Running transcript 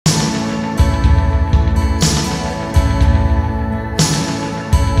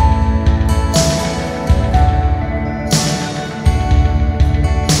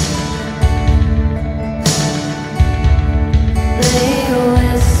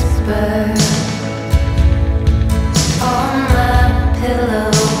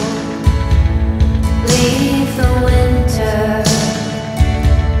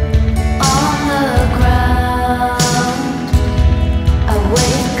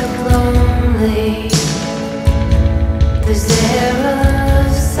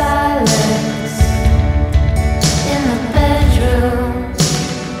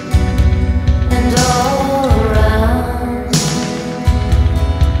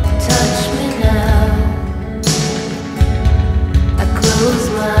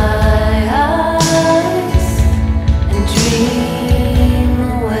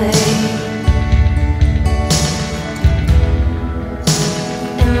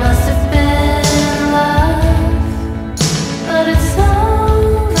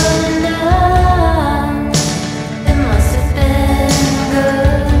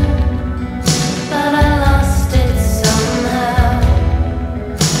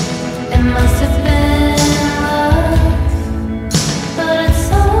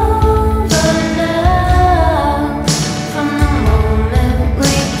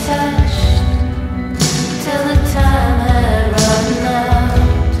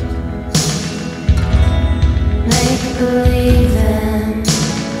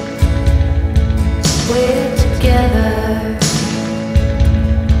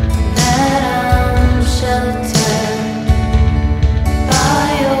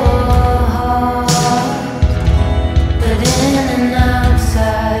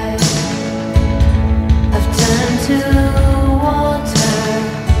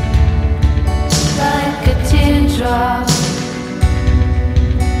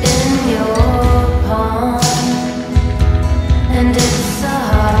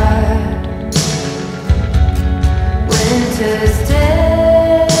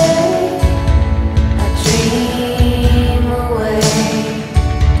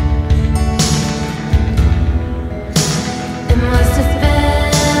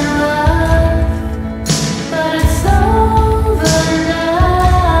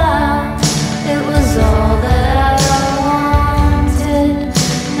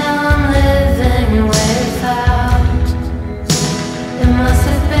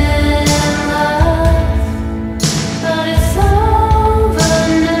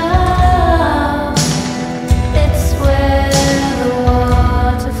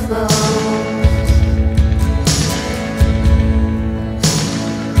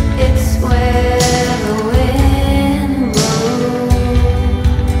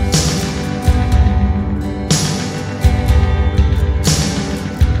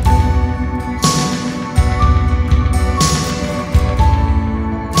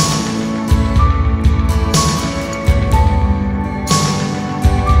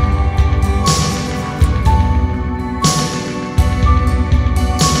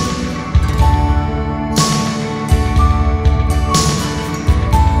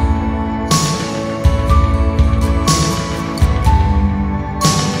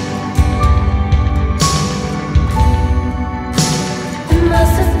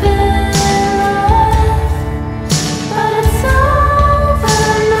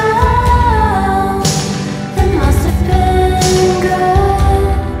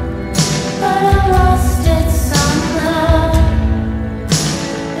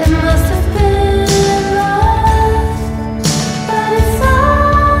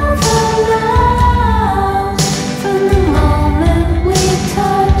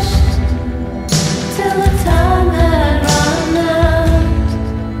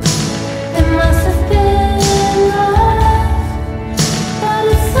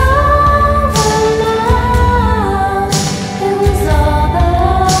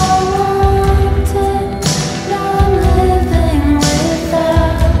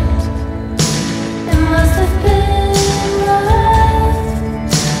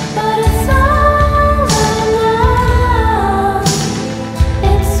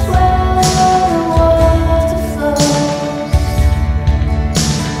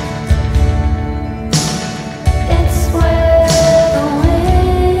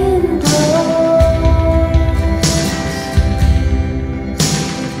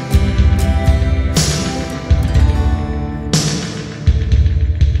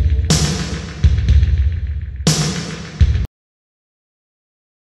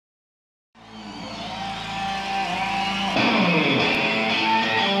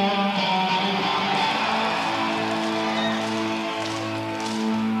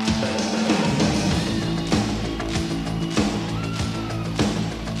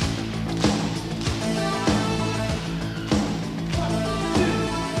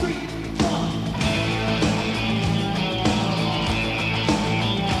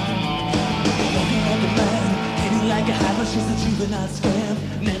juvenile scram,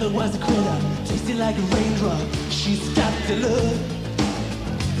 never was a critter, tasted like a raindrop. She's got the look,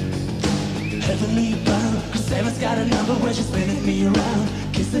 heavenly bound. Cause Sarah's got a number when she's spinning me around.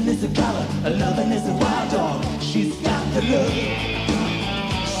 Kissing is a color, a loving is a wild dog. She's got the look,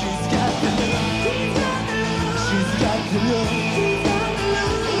 she's got the look, she's got the look.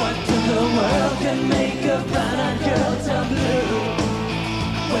 What in the world can make a brown-eyed girl turn blue?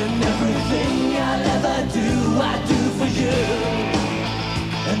 When everything I'll ever do, I do for you.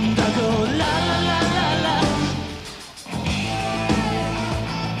 And I go la la la la la.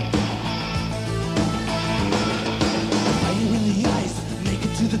 Fire in the ice, make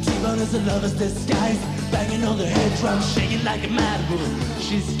it to the T-bone as a lover's disguise. Banging on the head drum, shaking like a mad bull.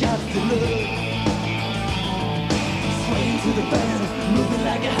 She's got the look, swaying to the band, moving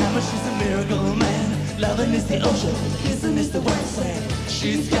like a hammer. She's a miracle man. Loving is the ocean, kissing is the wet sand.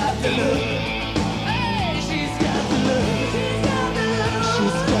 She's got the look,